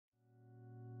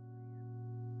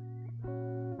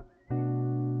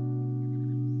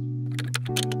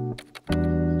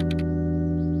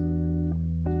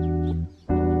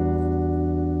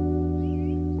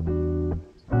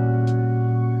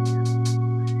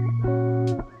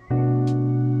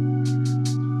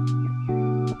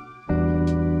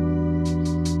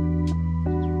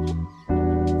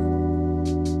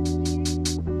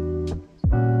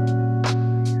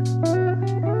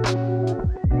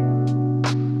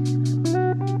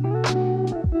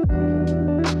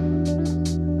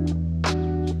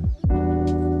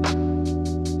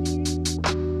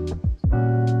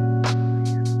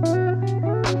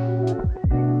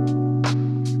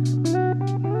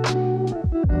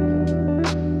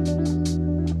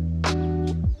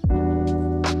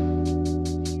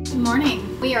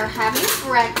We are having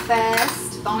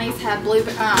breakfast. Bonnie's had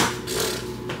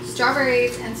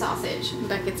strawberries and sausage.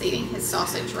 Beckett's eating his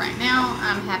sausage right now.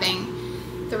 I'm having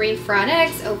 3 fried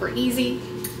eggs over easy.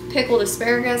 Pickled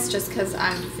asparagus, just because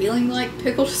I'm feeling like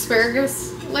pickled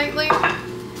asparagus lately.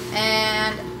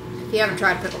 And if you haven't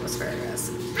tried pickled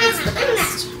asparagus, it's the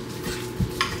best.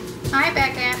 Hi,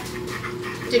 Beckett.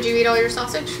 Did you eat all your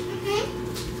sausage?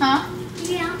 Mm-hmm. Huh?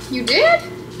 Yeah. You did?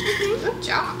 Mm-hmm. Good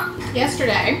job.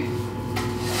 Yesterday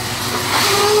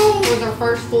was our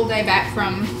first full day back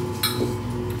from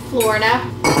Florida,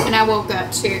 and I woke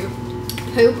up to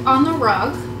poop on the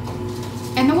rug,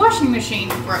 and the washing machine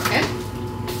broke it.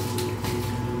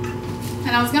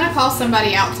 And I was gonna call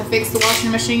somebody out to fix the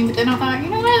washing machine, but then I thought, you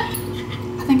know what?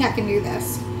 I think I can do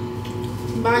this.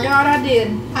 By God, I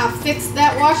did. I fixed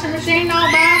that washing machine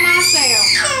all by myself.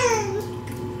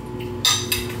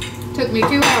 Took me 2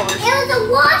 hours. It was a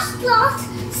washcloth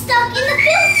stuck in the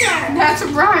filter. That's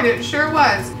right, it sure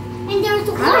was. And there was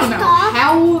a I don't know washcloth.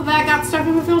 how that got stuck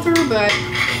in the filter, but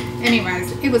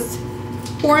anyways, it was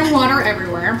pouring water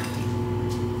everywhere.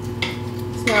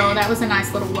 So that was a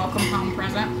nice little welcome home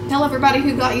present. Tell everybody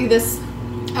who got you this. I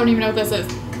don't even know what this is.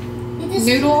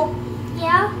 Noodle?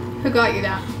 Yeah. Who got you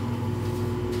that?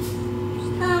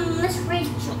 Miss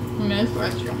Rachel. Miss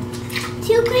Rachel.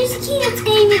 2 crazy kids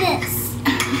gave me this.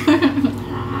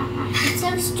 It's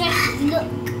so stressed. Look.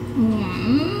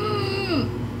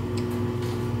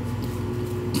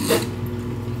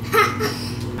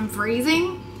 I'm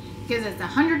freezing because it's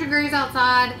 100 degrees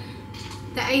outside.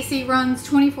 The AC runs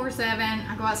 24/7.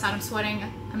 I go outside, I'm sweating.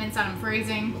 I'm inside, I'm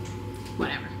freezing.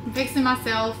 Whatever. I'm fixing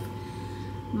myself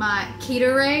my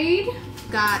Ketovore.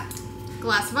 Got a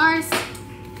glass of ice,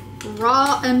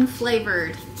 raw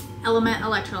unflavored element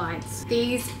electrolytes.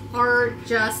 These are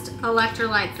just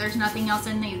electrolytes. There's nothing else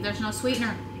in these. There's no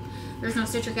sweetener. There's no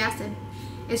citric acid.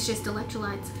 It's just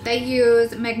electrolytes. They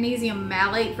use magnesium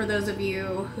malate for those of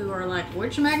you who are like,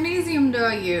 which magnesium do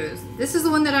I use? This is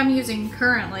the one that I'm using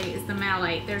currently, is the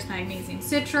malate. There's magnesium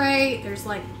citrate. There's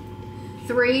like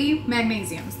 3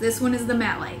 magnesiums. This one is the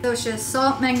malate. So it's just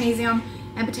salt, magnesium,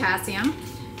 and potassium.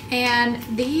 And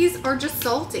these are just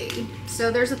salty.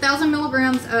 So there's 1,000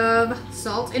 milligrams of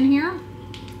salt in here.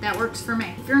 That works for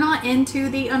me. If you're not into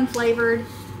the unflavored,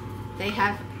 they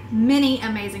have many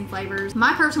amazing flavors.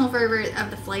 My personal favorite of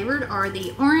the flavored are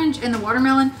the orange and the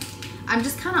watermelon. I'm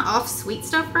just kind of off sweet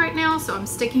stuff right now, so I'm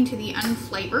sticking to the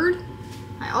unflavored.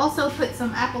 I also put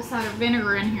some apple cider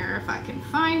vinegar in here if I can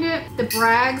find it. The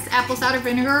Bragg's apple cider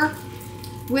vinegar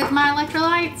with my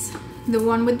electrolytes, the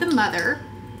one with the mother.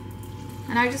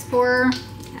 And I just pour,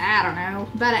 I don't know,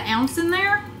 about 1 ounce in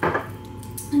there.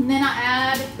 And then I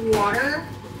add water.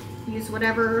 Use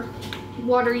whatever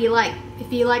water you like.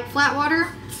 If you like flat water,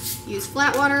 use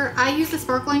flat water. I use the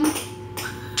sparkling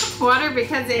water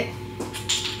because it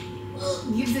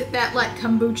gives it that like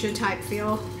kombucha type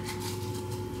feel.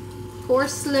 Pour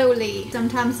slowly.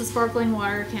 Sometimes the sparkling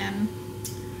water can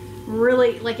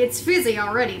really, like, it's fizzy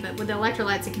already, but with the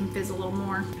electrolytes it can fizz a little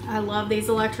more. I love these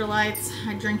electrolytes.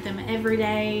 I drink them every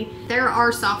day. They're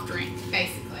our soft drink,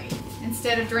 basically.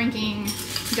 Instead of drinking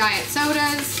diet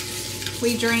sodas,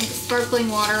 we drink sparkling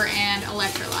water and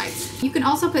electrolytes. You can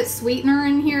also put sweetener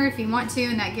in here if you want to,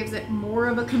 and that gives it more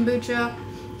of a kombucha,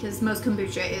 because most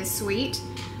kombucha is sweet.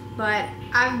 But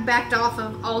I've backed off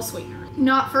of all sweetener.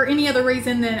 Not for any other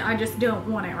reason than I just don't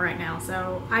want it right now.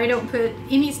 So I don't put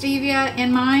any stevia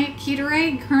in my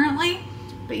Ketovore currently,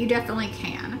 but you definitely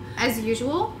can. As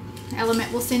usual,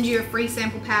 Element will send you a free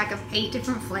sample pack of 8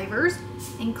 different flavors,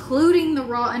 including the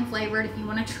raw unflavored if you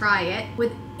want to try it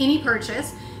with any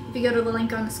purchase. If you go to the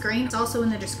link on the screen, it's also in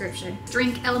the description.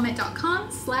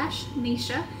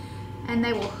 drinkelement.com/Neisha, and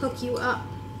they will hook you up.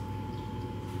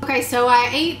 Okay, so I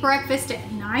ate breakfast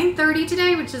at 9:30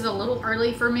 today, which is a little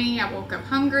early for me. I woke up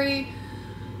hungry.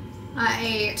 I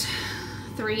ate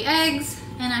 3 eggs,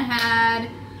 and I had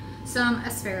some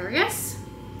asparagus.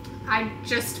 I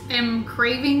just am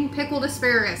craving pickled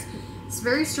asparagus. It's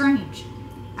very strange.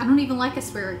 I don't even like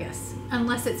asparagus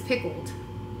unless it's pickled.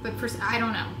 But I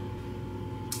don't know.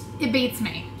 It beats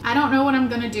me. I don't know what I'm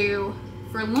gonna do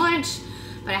for lunch,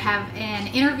 but I have an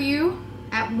interview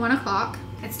at 1 o'clock.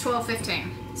 It's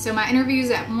 12:15. So my interview's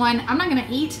at 1. I'm not gonna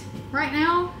eat right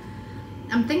now.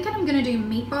 I'm thinking I'm gonna do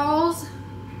meatballs.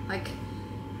 Like,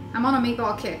 I'm on a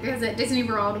meatball kick because at Disney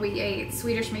World we ate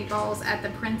Swedish meatballs at the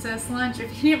princess lunch.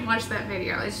 If you didn't watch that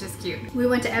video, it's just cute. We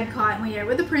went to Epcot and we ate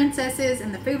with the princesses,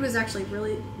 and the food was actually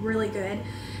really, really good.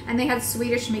 And they had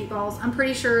Swedish meatballs. I'm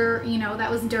pretty sure, you know,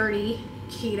 that was dirty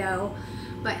keto,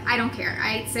 but I don't care.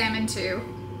 I ate salmon too.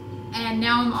 And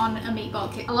now I'm on a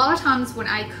meatball kick. A lot of times when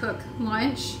I cook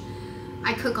lunch,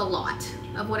 I cook a lot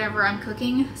of whatever I'm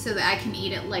cooking so that I can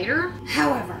eat it later.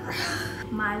 However,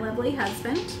 my lovely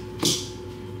husband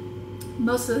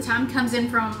most of the time comes in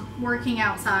from working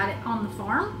outside on the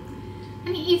farm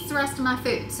and he eats the rest of my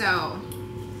food. So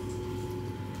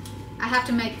I have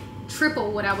to make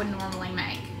triple what I would normally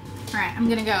make. All right, I'm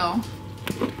gonna go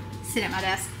sit at my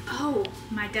desk. Oh,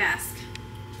 my desk.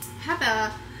 Have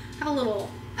a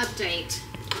little update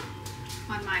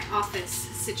on my office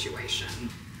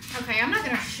situation. Okay, I'm not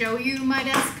gonna show you my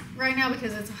desk right now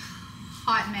because it's a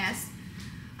hot mess.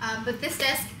 But this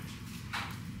desk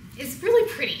is really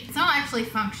pretty. It's not actually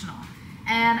functional.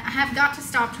 And I have got to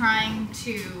stop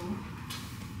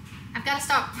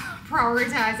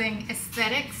prioritizing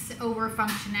aesthetics over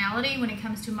functionality when it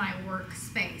comes to my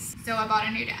workspace. So I bought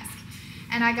a new desk.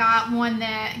 And I got one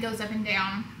that goes up and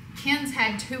down. Ken's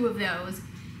had 2 of those.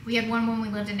 We had one when we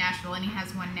lived in Nashville, and he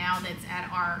has one now that's at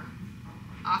our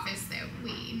office that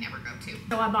we never go to.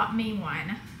 So I bought me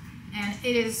one, and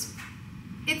it's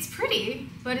pretty,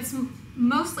 but it's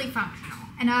mostly functional.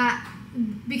 And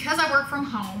because I work from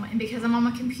home and because I'm on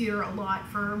my computer a lot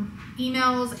for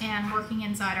emails and working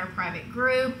inside our private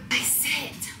group, I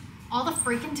sit all the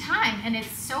freaking time, and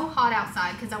it's so hot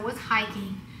outside because I was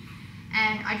hiking.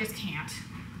 And I just can't.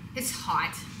 It's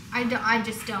hot. I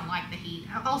just don't like the heat.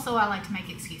 Also, I like to make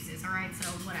excuses, all right? So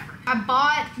whatever. I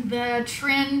bought the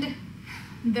treadmill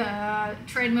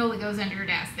that goes under your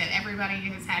desk that everybody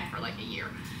has had for like a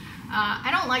year. I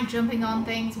don't like jumping on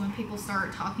things when people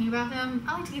start talking about them.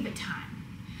 I like to give it time.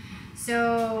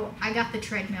 So I got the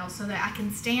treadmill so that I can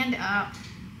stand up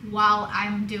while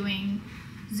I'm doing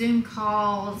Zoom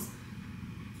calls,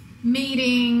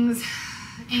 meetings,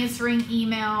 answering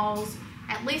emails.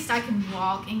 At least I can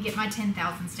walk and get my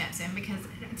 10,000 steps in, because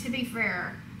to be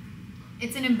fair,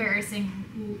 it's an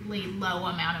embarrassingly low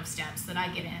amount of steps that I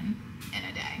get in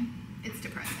a day. It's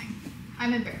depressing.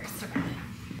 I'm embarrassed about it.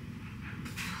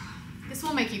 This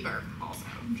will make you burp also,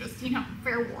 just, you know,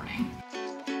 fair warning.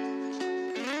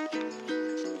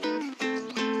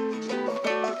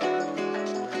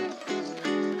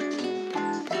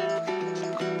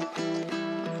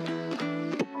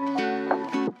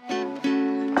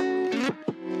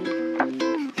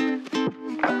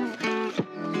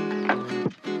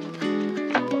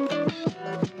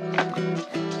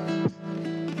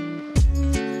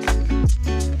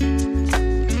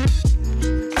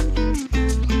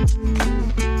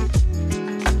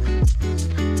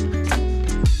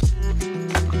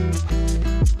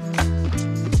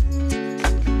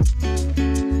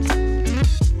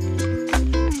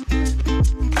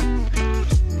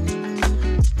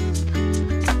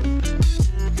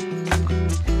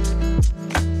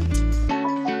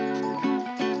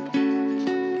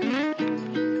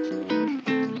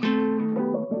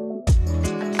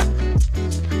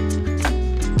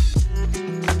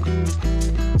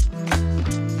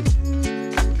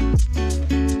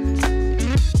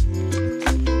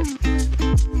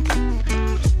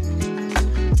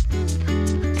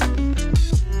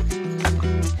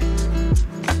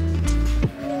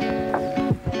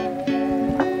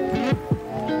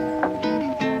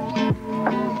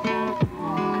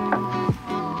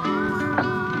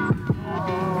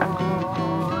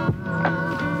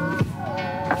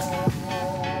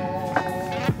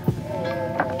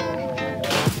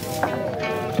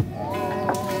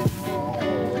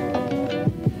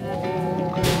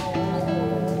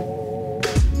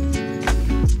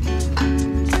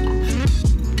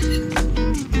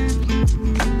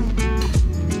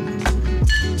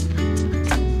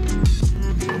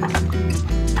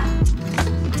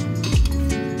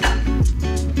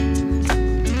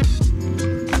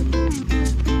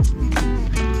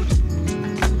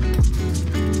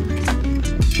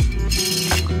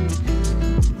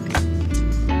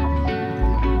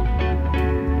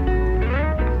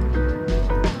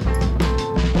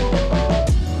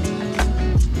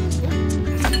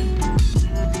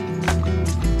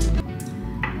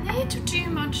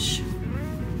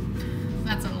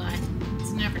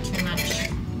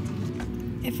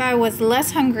 If I was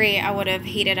less hungry, I would have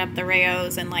heated up the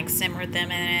Raos and like simmered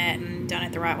them in it and done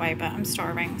it the right way, but I'm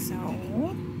starving, so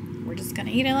we're just gonna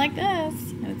eat it like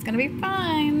this and it's gonna be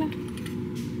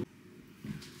fine.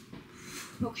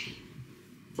 Okay,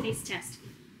 taste test.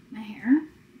 My hair,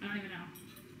 I don't even know.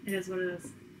 It is what it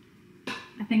is.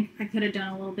 I think I could have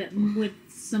done a little bit with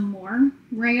some more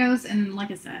Raos, and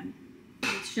like I said,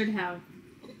 I should have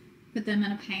put them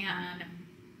in a pan and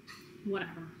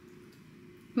whatever.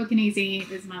 Quick and easy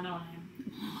is my middle name.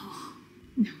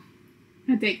 No,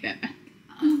 I take that back.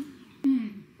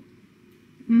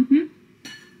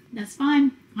 That's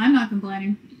fine. I'm not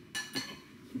complaining.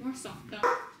 More salt though.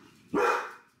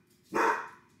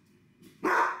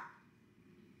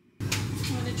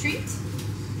 Want a treat?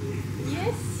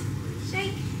 Yes.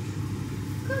 Shake.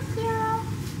 Good girl.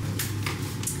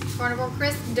 Carnivore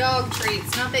crisp dog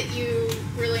treats. Not that you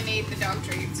really need the dog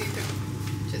treats. You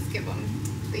could just give them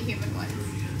the human ones.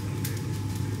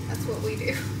 That's what we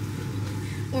do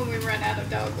when we run out of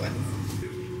dog ones.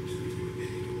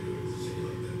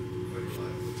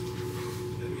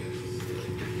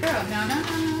 Oh, no.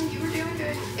 You were doing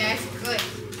good. Yes, good.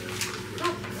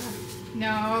 Oh,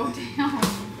 no, down.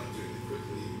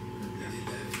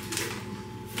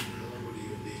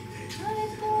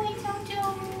 Good boy, Jojo.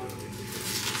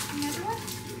 Another one?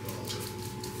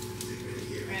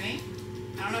 Ready?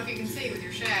 I don't know if you can see with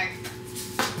your shag.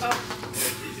 Oh.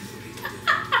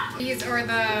 These are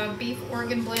the beef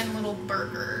organ blend little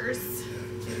burgers.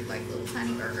 They look like little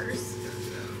tiny burgers.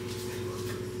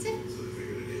 That's it.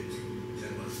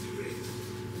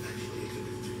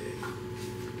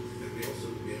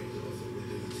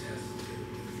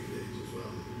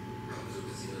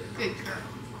 Good girl.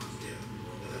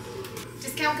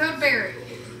 Discount code Barry.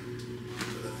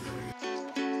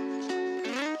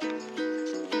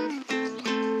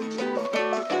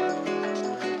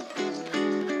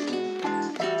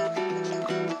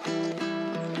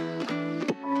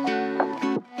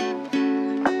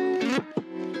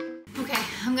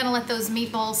 I'm gonna let those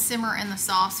meatballs simmer in the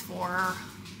sauce for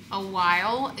a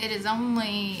while. It is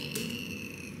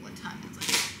only, what time is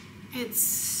it? It's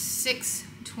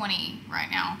 6:20 right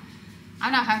now.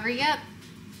 I'm not hungry yet,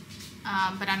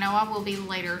 but I know I will be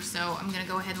later, so I'm gonna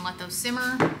go ahead and let those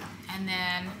simmer, and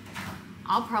then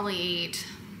I'll probably eat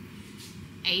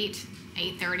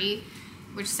 8:30,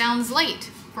 which sounds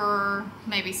late for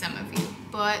maybe some of you,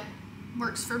 but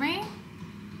works for me.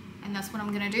 And that's what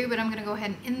I'm gonna do, but I'm gonna go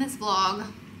ahead and end this vlog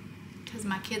because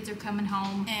my kids are coming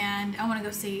home and I wanna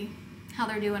go see how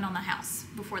they're doing on the house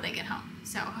before they get home.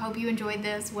 So I hope you enjoyed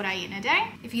this, what I eat in a day.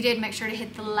 If you did, make sure to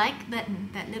hit the like button,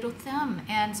 that little thumb,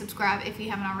 and subscribe if you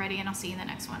haven't already, and I'll see you in the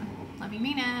next one. Love you,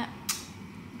 mean it.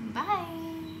 Bye.